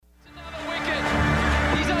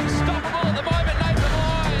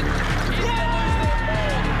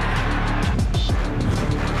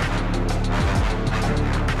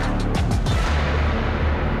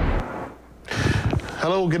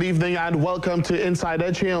good evening and welcome to Inside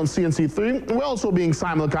Edge here on CNC3. We're also being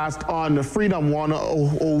simulcast on Freedom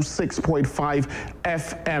 106.5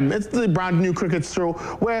 FM. It's the brand new cricket show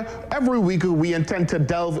where every week we intend to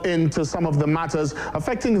delve into some of the matters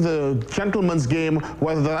affecting the gentleman's game,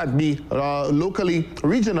 whether that be locally,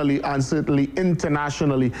 regionally, and certainly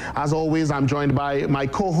internationally. As always, I'm joined by my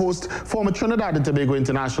co-host, former Trinidad and Tobago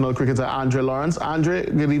international cricketer Andre Lawrence. Andre,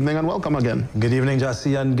 good evening and welcome again. Good evening,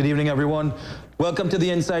 Jassy, and good evening, everyone. Welcome to the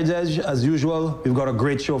Inside Edge. As usual, we've got a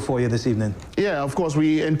great show for you this evening. Yeah, of course,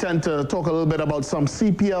 we intend to talk a little bit about some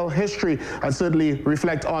CPL history and certainly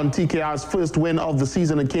reflect on TKR's first win of the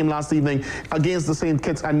season. It came last evening against the St.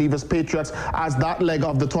 Kitts and Nevis Patriots as that leg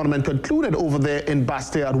of the tournament concluded over there in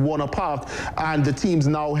Bastia at Warner Park. And the teams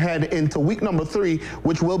now head into week number 3,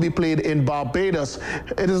 which will be played in Barbados.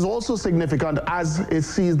 It is also significant as it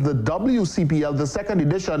sees the WCPL, the second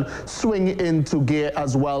edition, swing into gear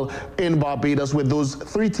as well in Barbados, with those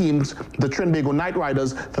 3 teams, the Trinbago Knight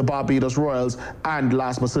Riders, the Barbados Royals, and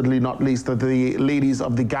last but certainly not least, the ladies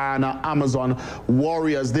of the Guyana Amazon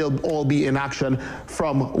Warriors. They'll all be in action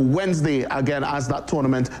from Wednesday, again, as that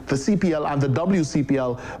tournament, the CPL and the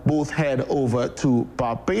WCPL, both head over to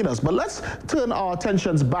Barbados. But let's turn our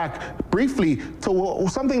attentions back briefly to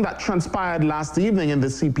something that transpired last evening in the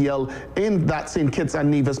CPL in that St. Kitts and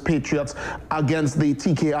Nevis Patriots against the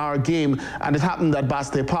TKR game, and it happened at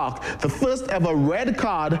Bastia Park. The first ever red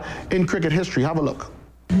card in cricket history. Have a look.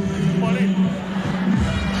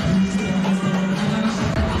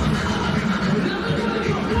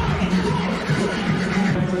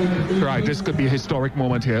 Right, this could be a historic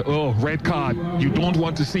moment here. Oh, red card. You don't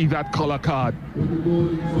want to see that color card.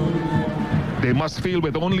 They must field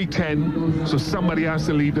with only 10, so somebody has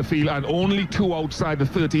to leave the field, and only 2 outside the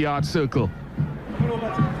 30-yard circle.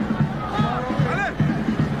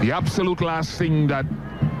 The absolute last thing that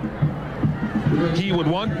he would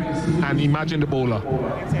want, and imagine the bowler.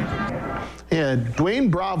 Yeah,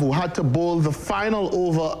 Dwayne Bravo had to bowl the final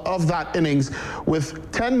over of that innings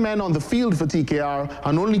with 10 men on the field for TKR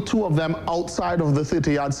and only 2 of them outside of the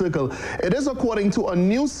 30-yard circle. It is according to a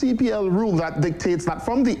new CPL rule that dictates that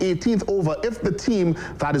from the 18th over, if the team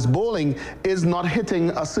that is bowling is not hitting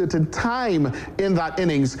a certain time in that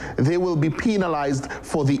innings, they will be penalized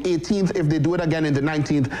for the 18th if they do it again in the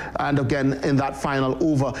 19th and again in that final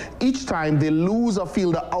over. Each time they lose a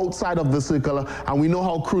fielder outside of the circle, and we know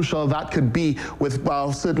how crucial that could be with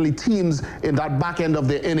certainly teams in that back end of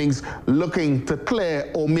their innings looking to clear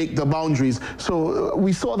or make the boundaries. So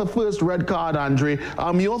we saw the first red card, Andre.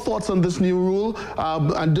 Your thoughts on this new rule,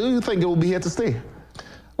 and do you think it will be here to stay?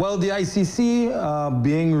 Well, the ICC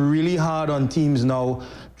being really hard on teams now,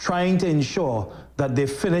 trying to ensure that they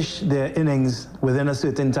finish their innings within a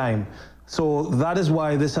certain time. So that is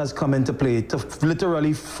why this has come into play, to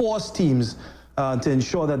literally force teams to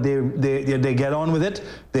ensure that they get on with it,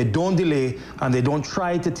 they don't delay, and they don't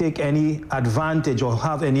try to take any advantage or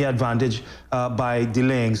have any advantage by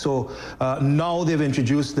delaying. So now they've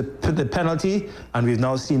introduced the penalty, and we've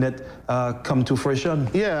now seen it come to fruition.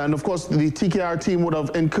 Yeah, and of course the TKR team would have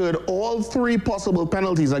incurred all 3 possible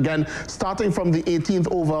penalties. Again, starting from the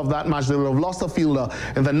 18th over of that match, they would have lost a fielder.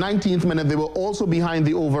 In the 19th minute, they were also behind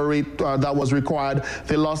the over rate that was required.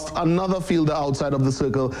 They lost another fielder outside of the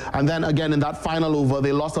circle, and then again in that final over,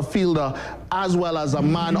 they lost a fielder as well as a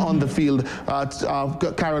man on the field.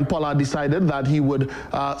 Karen Pollard decided that he would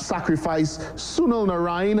sacrifice Sunil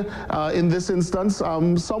Narain in this instance.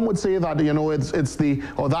 Some would say that, you know,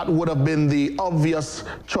 that would have been the obvious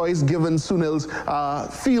choice given Sunil's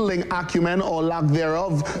fielding acumen or lack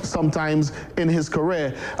thereof sometimes in his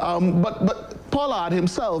career. But Pollard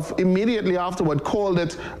himself immediately afterward called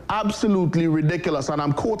it absolutely ridiculous, and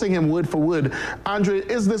I'm quoting him word for word. Andre,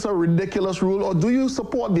 is this a ridiculous rule, or do you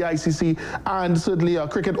support the ICC and certainly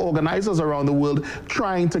cricket organizers around the world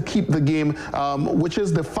trying to keep the game, which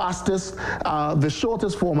is the fastest, the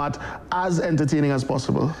shortest format, as entertaining as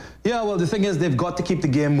possible? Yeah, well, the thing is, they've got to keep the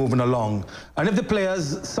game moving along. And if the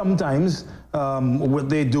players sometimes, what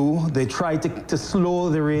they do, they try to slow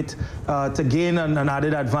the rate to gain an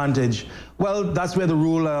added advantage, well, that's where the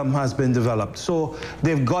rule has been developed. So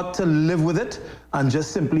they've got to live with it and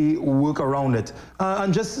just simply work around it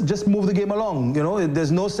and just move the game along. You know,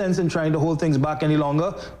 there's no sense in trying to hold things back any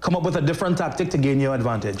longer. Come up with a different tactic to gain your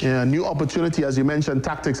advantage. Yeah, new opportunity, as you mentioned,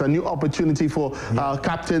 tactics, a new opportunity for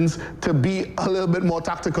captains to be a little bit more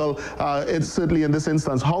tactical. It's certainly in this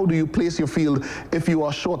instance, how do you place your field if you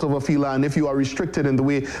are short of a fielder and if you are restricted in the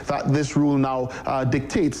way that this rule now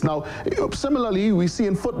dictates? Now, similarly, we see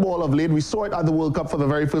in football of late, we saw it at the World Cup for the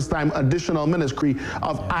very first time, additional minutes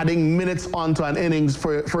of adding minutes onto an innings,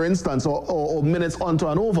 for instance, or minutes onto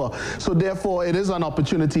an over. So therefore, it is an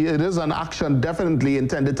opportunity, it is an action definitely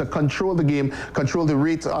intended to control the game, control the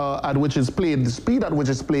rate at which it's played, the speed at which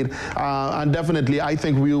it's played, and definitely I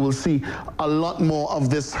think we will see a lot more of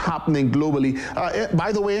this happening globally.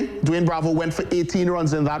 By the way, Dwayne Bravo went for 18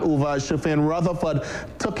 runs in that over. Shafin Rutherford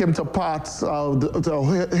took him to parts,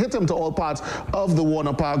 hit him to all parts of the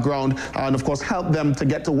Warner Park ground, and of course helped them to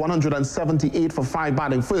get to 178 for 5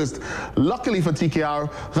 batting first. Luckily for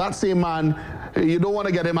TKR, that same man, you don't want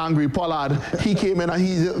to get him angry, Pollard, he came in and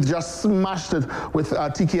he just smashed it with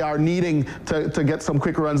TKR needing to get some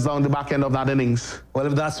quick runs down the back end of that innings. Well,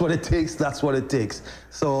 if that's what it takes, that's what it takes.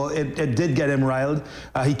 So it did get him riled.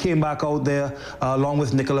 He came back out there along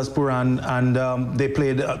with Nicholas Pooran, and they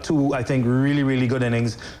played 2, I think, really, really good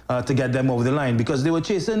innings to get them over the line, because they were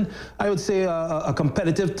chasing, I would say, a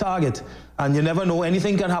competitive target. And you never know,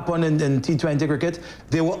 anything can happen in T20 cricket.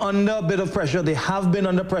 They were under a bit of pressure. They have been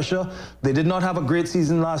under pressure. They did not have a great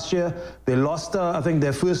season last year. They lost, I think,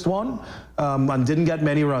 their first one and didn't get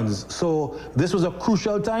many runs. So this was a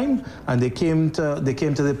crucial time, and they came to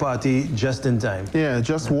the party just in time. Yeah,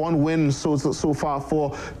 just one win so far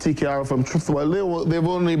for TKR from Truthwell. They've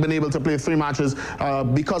only been able to play 3 matches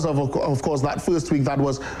because of course, that first week that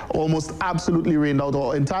was almost absolutely rained out,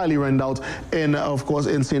 or entirely rained out in, of course,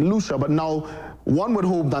 in St. Lucia. But now one would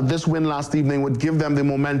hope that this win last evening would give them the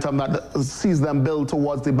momentum that sees them build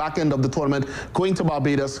towards the back end of the tournament, going to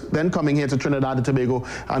Barbados, then coming here to Trinidad and Tobago,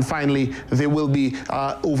 and finally they will be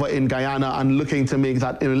over in Guyana and looking to make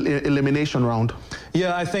that elimination round.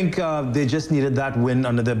 Yeah, I think they just needed that win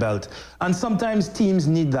under their belt. And sometimes teams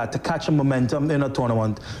need that to catch a momentum in a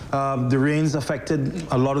tournament. The rains affected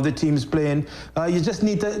a lot of the teams playing. You just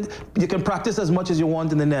need to, you can practice as much as you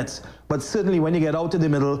want in the nets, but certainly when you get out to the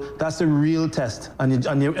middle, that's a real test. And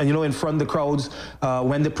you know, in front of the crowds,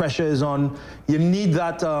 when the pressure is on, you need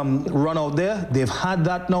that run out there. They've had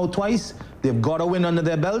that now twice. They've got a win under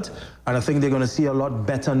their belt, and I think they're going to see a lot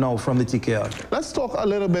better now from the TKR. Let's talk a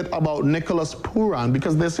little bit about Nicholas Pooran,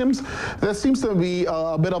 because there seems to be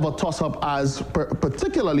a bit of a toss-up as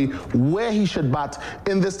particularly where he should bat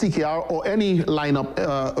in this TKR or any lineup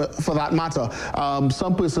for that matter.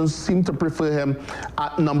 Some persons seem to prefer him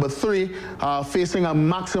at number 3, facing a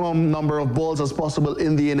maximum number of balls as possible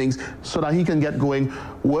in the innings so that he can get going.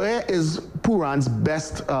 Where is Pooran's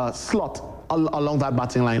best slot along that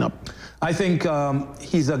batting lineup? I think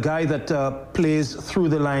he's a guy that plays through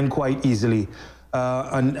the line quite easily.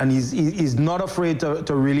 And he's not afraid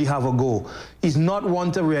to really have a go. He's not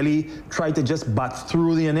one to really try to just bat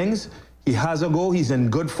through the innings. He has a go. He's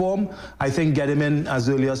in good form. I think get him in as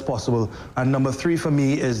early as possible. And number 3 for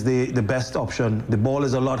me is the best option. The ball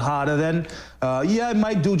is a lot harder then. Yeah, it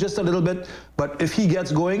might do just a little bit, but if he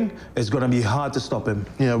gets going, it's going to be hard to stop him.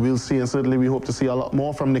 Yeah, we'll see, and certainly we hope to see a lot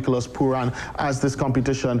more from Nicholas Pooran as this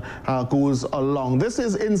competition goes along. This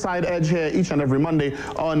is Inside Edge here each and every Monday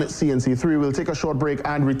on CNC3. We'll take a short break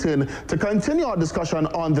and return to continue our discussion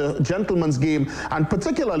on the gentleman's game, and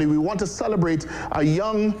particularly we want to celebrate a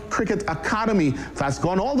young cricket academy that's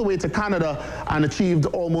gone all the way to Canada and achieved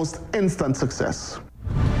almost instant success.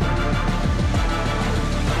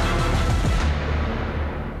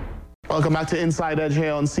 Welcome back to Inside Edge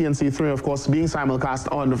here on CNC3, of course, being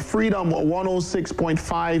simulcast on Freedom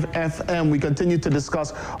 106.5 FM. We continue to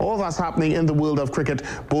discuss all that's happening in the world of cricket,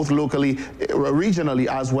 both locally, regionally,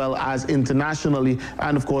 as well as internationally.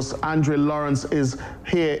 And of course, Andre Lawrence is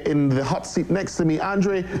here in the hot seat next to me.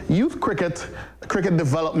 Andre, youth cricket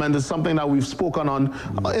development is something that we've spoken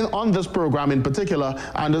on this program in particular,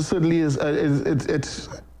 and it certainly it's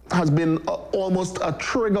has been almost a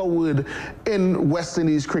trigger word in West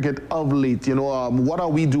Indies cricket of late. You know, what are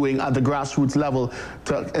we doing at the grassroots level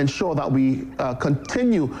to ensure that we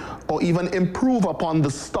continue or even improve upon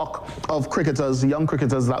the stock of cricketers, young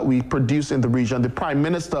cricketers that we produce in the region? The Prime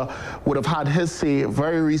Minister would have had his say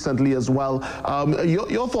very recently as well.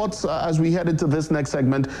 Your thoughts as we head into this next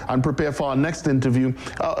segment and prepare for our next interview,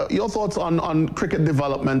 your thoughts on cricket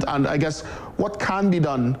development, and I guess what can be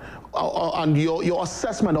done, and your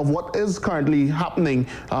assessment of what is currently happening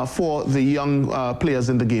for the young players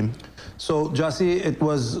in the game. So, Jassy, it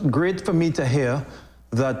was great for me to hear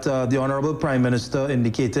that the Honorable Prime Minister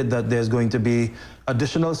indicated that there's going to be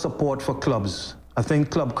additional support for clubs. I think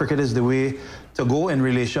club cricket is the way to go in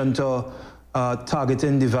relation to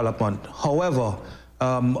targeting development. However,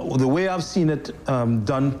 the way I've seen it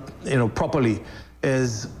done, properly,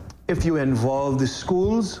 is if you involve the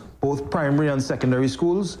schools, both primary and secondary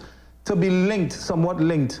schools, to be somewhat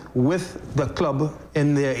linked with the club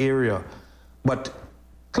in their area. But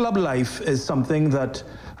club life is something that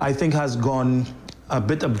I think has gone a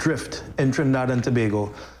bit adrift in Trinidad and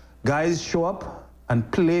Tobago. Guys show up and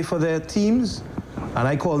play for their teams, and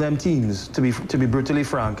I call them teams, to be brutally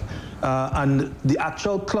frank. And the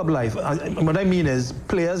actual club life, what I mean is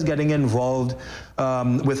players getting involved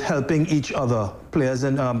with helping each other, players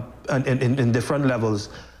in different levels,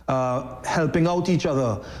 helping out each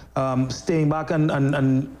other, staying back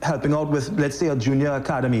and helping out with, let's say, a junior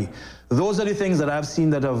academy. Those are the things that I've seen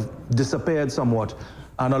that have disappeared somewhat.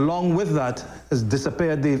 And along with that has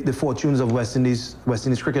disappeared the fortunes of West Indies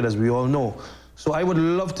cricket, as we all know. So I would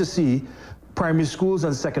love to see primary schools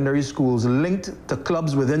and secondary schools linked to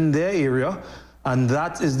clubs within their area, and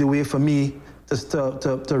that is the way for me to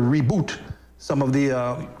reboot some of the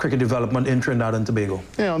cricket development in Trinidad and Tobago.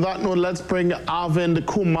 Yeah, on that note, let's bring Arvind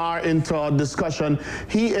Kumar into our discussion.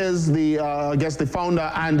 He is the, I guess, the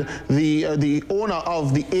founder and the owner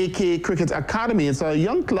of the AK Cricket Academy. It's a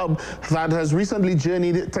young club that has recently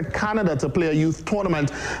journeyed to Canada to play a youth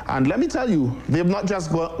tournament. And let me tell you, they've not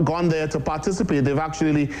just gone there to participate. They've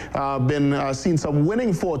actually been seen some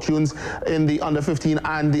winning fortunes in the under-15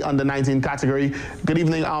 and the under-19 category. Good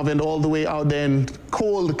evening, Arvind, all the way out there in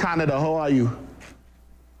cold Canada. How are you?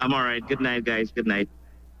 I'm all right. Good night, guys. Good night.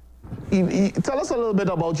 Tell us a little bit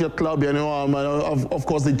about your club, you know, of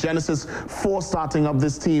course, the genesis for starting up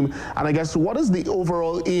this team. And I guess, what is the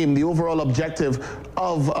overall aim, the overall objective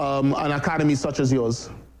of an academy such as yours?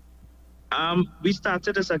 We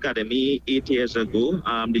started this academy 8 years ago.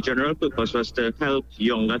 The general purpose was to help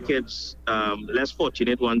younger kids, less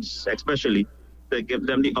fortunate ones especially, to give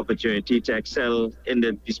them the opportunity to excel in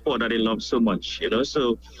the sport that they love so much, you know.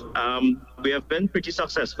 So we have been pretty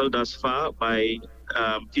successful thus far by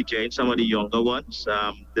featuring some of the younger ones.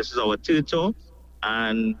 This is our third tour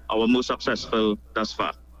and our most successful thus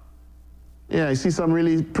far. Yeah, I see some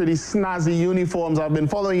really pretty snazzy uniforms. I've been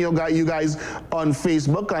following you guys on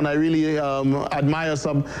Facebook, and I really admire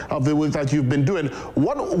some of the work that you've been doing.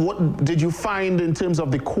 What did you find in terms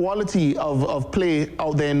of the quality of play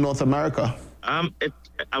out there in North America?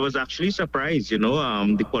 I was actually surprised, you know.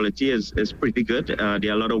 The quality is pretty good. There are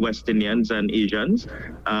a lot of West Indians and Asians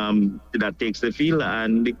that takes the field,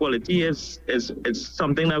 and the quality is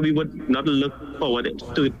something that we would not look forward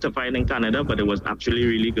to find in Canada, but it was actually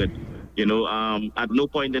really good. You know, at no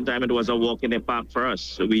point in time it was a walk in the park for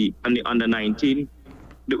us. We, on the under-19,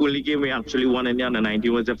 the only game we actually won in the under-19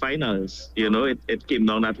 was the finals. You know, it came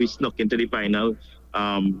down that we snuck into the final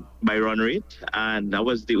by run rate, and that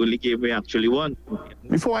was the only game we actually won.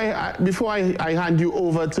 Before I hand you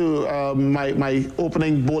over to my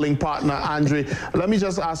opening bowling partner, Andre, let me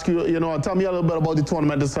just ask you, you know, tell me a little bit about the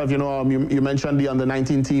tournament itself. You know, you mentioned the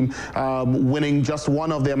under-19 team winning just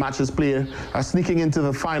one of their matches played, sneaking into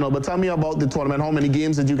the final. But tell me about the tournament. How many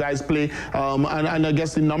games did you guys play? And I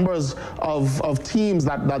guess the numbers of teams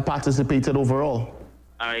that participated overall.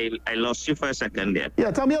 I lost you for a second there.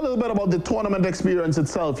 Yeah, tell me a little bit about the tournament experience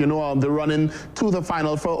itself, you know, the running to the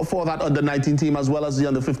final for that under-19 team as well as the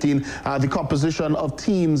under-15, the composition of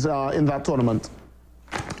teams in that tournament.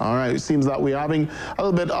 All right, it seems that we're having a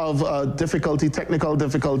little bit of technical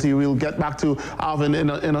difficulty. We'll get back to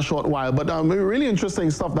Arvind in a short while. But really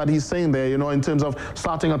interesting stuff that he's saying there, you know, in terms of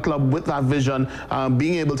starting a club with that vision,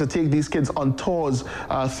 being able to take these kids on tours,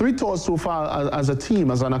 3 tours so far as a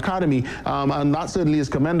team, as an academy, and that certainly is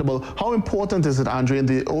commendable. How important is it, Andre, in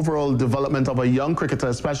the overall development of a young cricketer,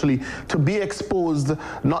 especially to be exposed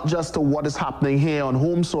not just to what is happening here on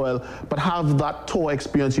home soil, but have that tour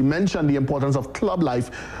experience? You mentioned the importance of club life.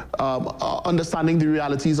 Understanding the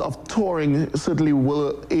realities of touring certainly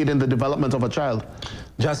will aid in the development of a child.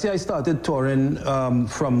 Jassy, I started touring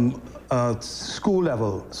from school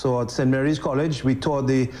level. So at St. Mary's College, we toured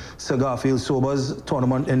the Sir Garfield Sobers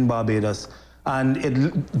tournament in Barbados.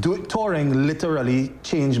 And touring literally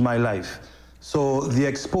changed my life. So the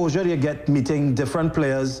exposure you get meeting different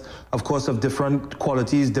players, of course, of different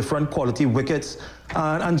qualities, different quality wickets,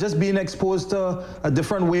 and just being exposed to a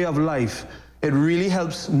different way of life. It really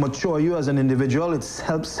helps mature you as an individual. It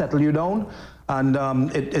helps settle you down, and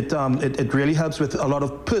it really helps with a lot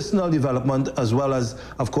of personal development as well as,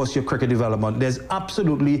 of course, your cricket development. There's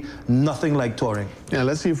absolutely nothing like touring. Yeah,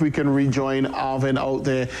 let's see if we can rejoin Arvind out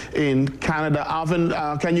there in Canada.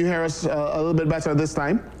 Arvind, can you hear us a little bit better this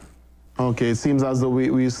time? Okay, it seems as though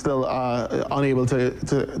we still are unable to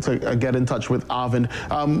get in touch with Arvind.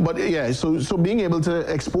 But yeah, so being able to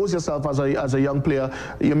expose yourself as a young player,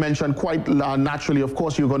 you mentioned quite naturally, of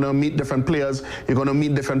course, you're going to meet different players, you're going to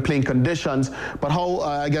meet different playing conditions. But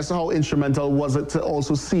I guess how instrumental was it to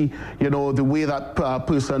also see, the way that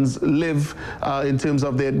persons live in terms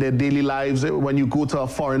of their daily lives when you go to a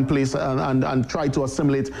foreign place and try to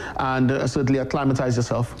assimilate and certainly acclimatize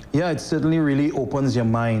yourself? Yeah, it certainly really opens your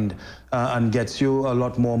mind. And gets you a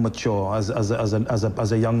lot more mature as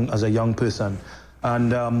a young person,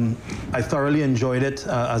 and I thoroughly enjoyed it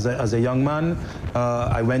as a young man.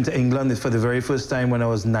 I went to England for the very first time when I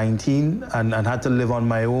was 19, and had to live on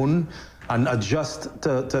my own and adjust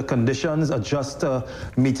to conditions, adjust to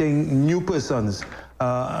meeting new persons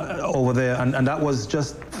over there, and that was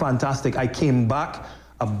just fantastic. I came back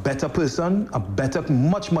a better person,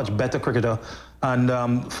 much better cricketer.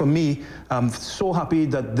 And for me, I'm so happy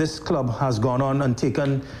that this club has gone on and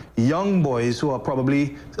taken young boys who are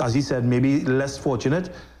probably, as he said, maybe less fortunate,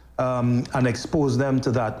 and expose them to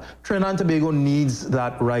that. Trinidad and Tobago needs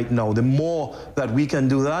that right now. The more that we can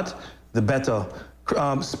do that, the better.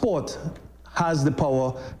 Sport has the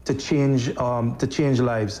power to change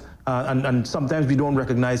lives, and sometimes we don't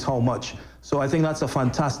recognize how much. So I think that's a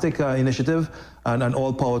fantastic initiative, and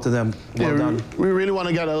all power to them. Well done. We really want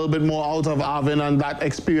to get a little bit more out of Arvind and that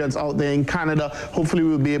experience out there in Canada. Hopefully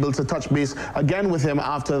we'll be able to touch base again with him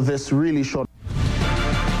after this really short.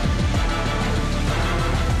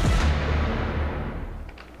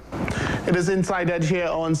 It is Inside Edge here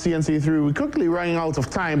on CNC3. We're quickly running out of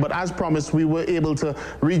time, but as promised, we were able to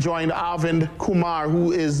rejoin Arvind Kumar,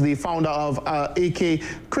 who is the founder of AK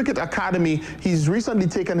Cricket Academy. He's recently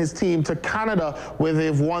taken his team to Canada, where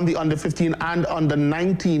they've won the under-15 and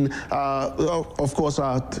under-19, of course,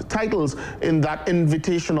 titles in that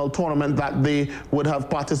invitational tournament that they would have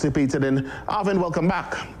participated in. Arvind, welcome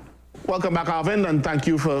back. Welcome back, Arvind, and thank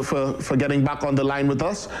you for getting back on the line with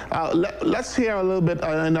us. Let's hear a little bit,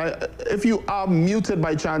 and if you are muted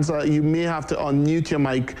by chance, you may have to unmute your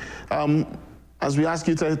mic as we ask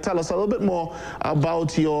you to tell us a little bit more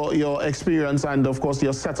about your experience and, of course,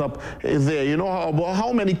 your setup there.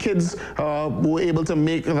 How many kids were able to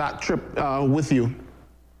make that trip with you?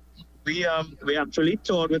 We actually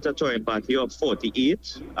toured with a touring party of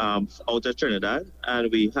 48 out of Trinidad,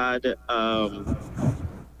 and we had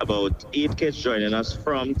about 8 kids joining us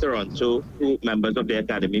from Toronto, members of the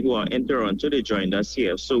academy who are in Toronto. They joined us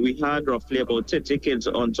here. So we had roughly about 30 kids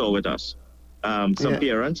on tour with us. Some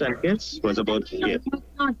parents and kids was about 8.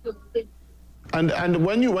 And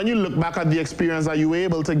when you look back at the experience, are you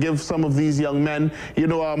able to give some of these young men,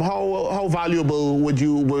 how valuable would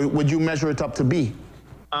you measure it up to be?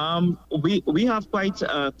 We have quite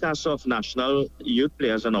a cast of national youth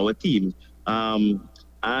players on our team,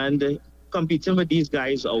 and competing with these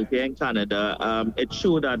guys out here in Canada, it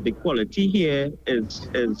showed that the quality here is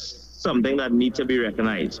something that needs to be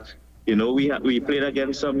recognized. We played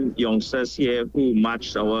against some youngsters here who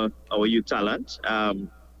matched our youth talent.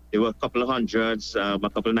 There were a couple of hundreds, a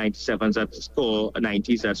couple of 97s that scored,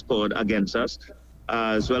 90s that scored against us,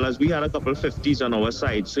 as well as we had a couple of 50s on our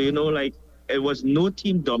side. So, it was no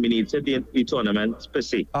team dominated the tournament per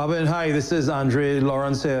se. Arvind, hi, this is Andre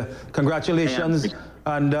Lawrence here. Congratulations.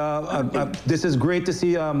 And this is great to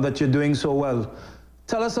see that you're doing so well.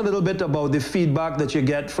 Tell us a little bit about the feedback that you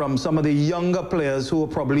get from some of the younger players who are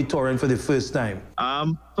probably touring for the first time.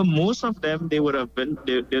 For most of them, this would have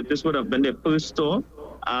been their first tour.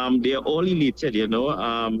 They are all elated,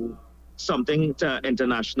 something to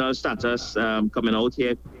international status coming out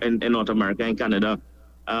here in North America and Canada.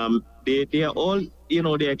 They are all,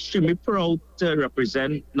 they're extremely proud to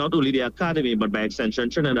represent not only the academy, but by extension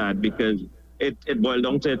Trinidad, because it boiled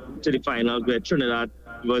down to the final where Trinidad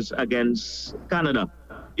was against Canada,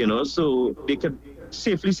 so they could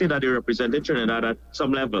safely say that they represented Trinidad at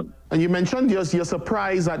some level. And you mentioned your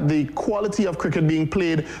surprise at the quality of cricket being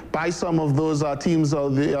played by some of those teams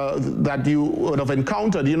that you would have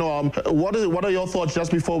encountered. What are your thoughts just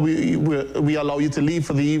before we allow you to leave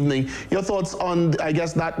for the evening? Your thoughts on, I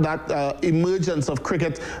guess, that emergence of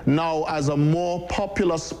cricket now as a more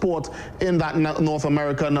popular sport in that North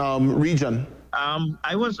American region?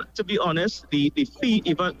 I was, to be honest, the field,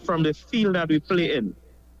 even from the field that we play in,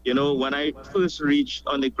 when I first reached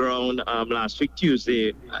on the ground last week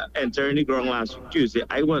Tuesday, entering the ground last week Tuesday,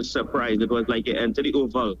 I was surprised. It was like you enter the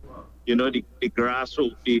oval. The grass,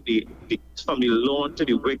 from the lawn to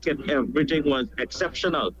the wicket, everything was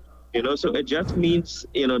exceptional. So it just means,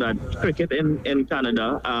 that cricket in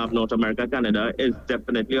Canada, North America, Canada, is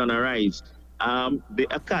definitely on a rise. The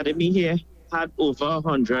academy here had over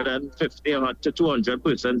 150 to 200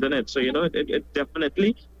 persons in it. So, you know, it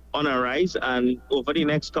definitely on a rise, and over the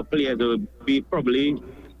next couple of years, it will be probably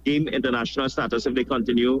game international status if they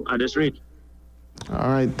continue at this rate. All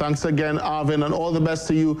right, thanks again, Arvin, and all the best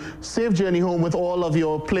to you. Safe journey home with all of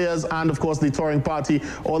your players and, of course, the touring party.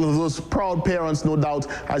 All of those proud parents, no doubt,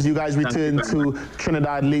 as you guys return to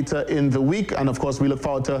Trinidad later in the week. And, of course, we look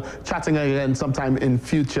forward to chatting again sometime in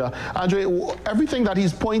future. Andre, everything that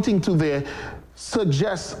he's pointing to there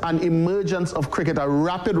suggests an emergence of cricket, a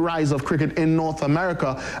rapid rise of cricket in North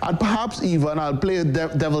America, and perhaps even, I'll play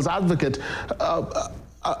devil's advocate,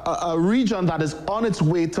 a region that is on its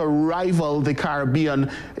way to rival the Caribbean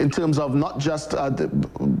in terms of not just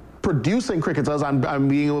producing cricketers and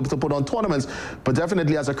being able to put on tournaments, but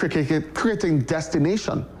definitely as a cricketing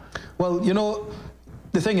destination. Well, you know,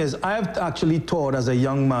 the thing is, I have actually toured as a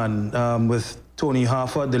young man with Tony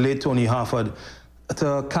Harford, the late Tony Harford,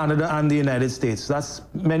 to Canada and the United States. That's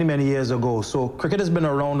many, many years ago. So cricket has been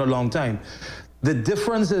around a long time. The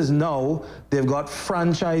difference is now they've got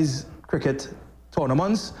franchise cricket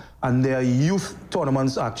tournaments and their youth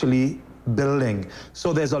tournaments actually building.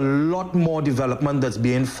 So there's a lot more development that's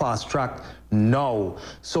being fast-tracked now.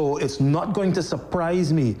 So it's not going to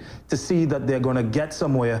surprise me to see that they're going to get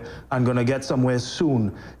somewhere and going to get somewhere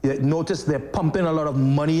soon. You notice they're pumping a lot of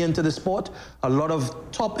money into the sport. A lot of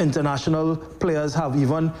top international players have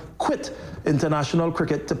even quit international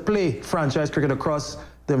cricket to play franchise cricket across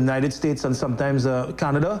the United States and sometimes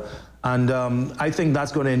Canada. And I think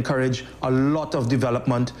that's going to encourage a lot of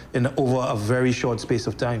development in over a very short space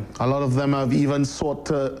of time. A lot of them have even sought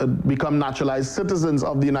to become naturalized citizens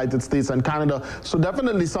of the United States and Canada. So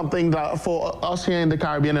definitely something that for us here in the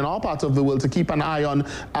Caribbean and all parts of the world to keep an eye on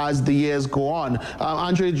as the years go on.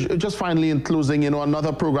 Andre, just finally in closing, you know,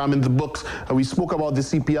 another program in the books. We spoke about the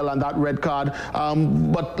CPL and that red card.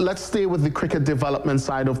 But let's stay with the cricket development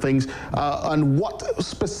side of things. And what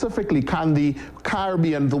specifically can the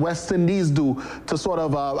Caribbean, the West Indies do to sort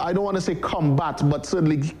of, I don't want to say combat, but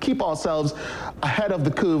certainly keep ourselves ahead of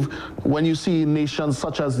the curve when you see nations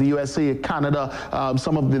such as the USA, Canada,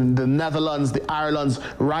 some of the Netherlands, the Irelands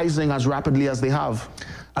rising as rapidly as they have?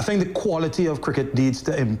 I think the quality of cricket needs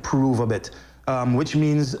to improve a bit, which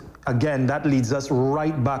means, again, that leads us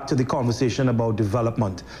right back to the conversation about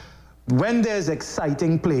development. When there's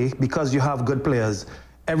exciting play, because you have good players,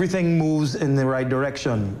 everything moves in the right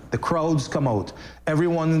direction. The crowds come out.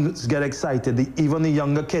 Everyone gets excited. Even the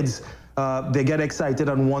younger kids, they get excited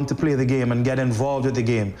and want to play the game and get involved with the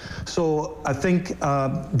game. So I think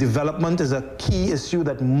development is a key issue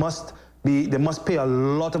that they must pay a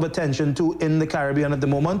lot of attention to in the Caribbean at the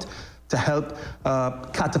moment, to help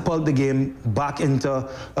catapult the game back into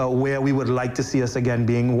where we would like to see us again,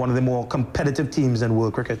 being one of the more competitive teams in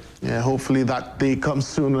world cricket. Yeah, hopefully that day comes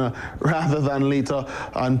sooner rather than later,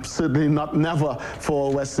 and certainly not never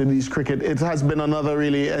for West Indies cricket. It has been another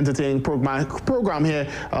really entertaining program here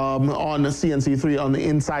on CNC3 on the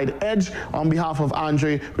Inside Edge. On behalf of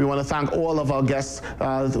Andre, we want to thank all of our guests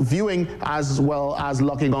viewing as well as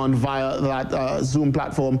logging on via that Zoom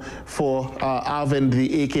platform for Arvin,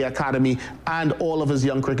 the AK Academy, and all of his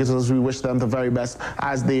young cricketers. We wish them the very best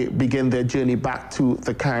as they begin their journey back to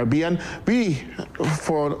the Caribbean. We,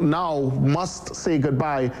 for now, must say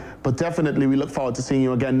goodbye, but definitely we look forward to seeing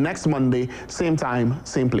you again next Monday, same time,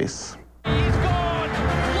 same place. He's gone!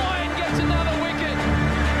 Lyon gets another wicket.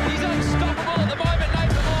 He's unstoppable at the moment,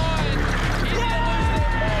 Nathan Lyon. He's going to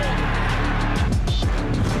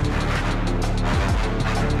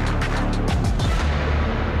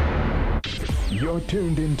lose You're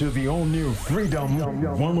tuned into the all-new Freedom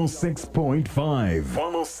 106.5.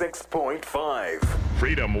 106.5.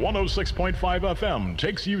 Freedom 106.5 FM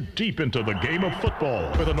takes you deep into the game of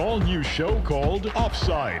football with an all-new show called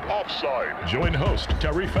Offside. Join host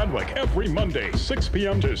Terry Fenwick every Monday, 6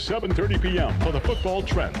 p.m. to 7:30 p.m. for the football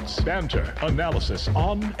trends, banter, analysis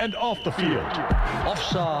on and off the field.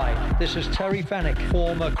 Offside. This is Terry Fenwick,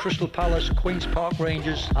 former Crystal Palace, Queen's Park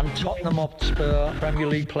Rangers and Tottenham Hotspur Premier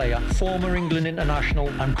League player, former England international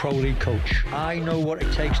and Pro League coach. I know what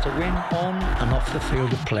it takes to win on and off the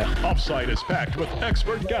field of play. Offside is packed with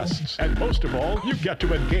expert guests, and most of all, you get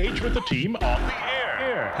to engage with the team on the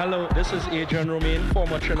air. Hello, this is Adrian Romain,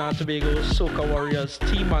 former Trinidad and Tobago Soca Warriors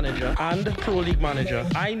team manager and Pro League manager.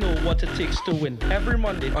 I know what it takes to win. Every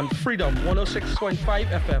Monday on Freedom 106.5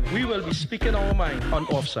 FM, we will be speaking our mind on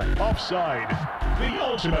Offside. Offside, the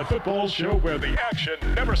ultimate football show where the action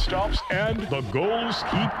never stops and the goals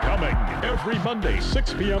keep coming. Every Monday,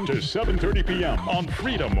 6 p.m. to 7:30 p.m. on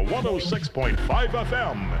Freedom 106.5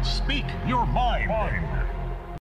 FM. Speak your mind.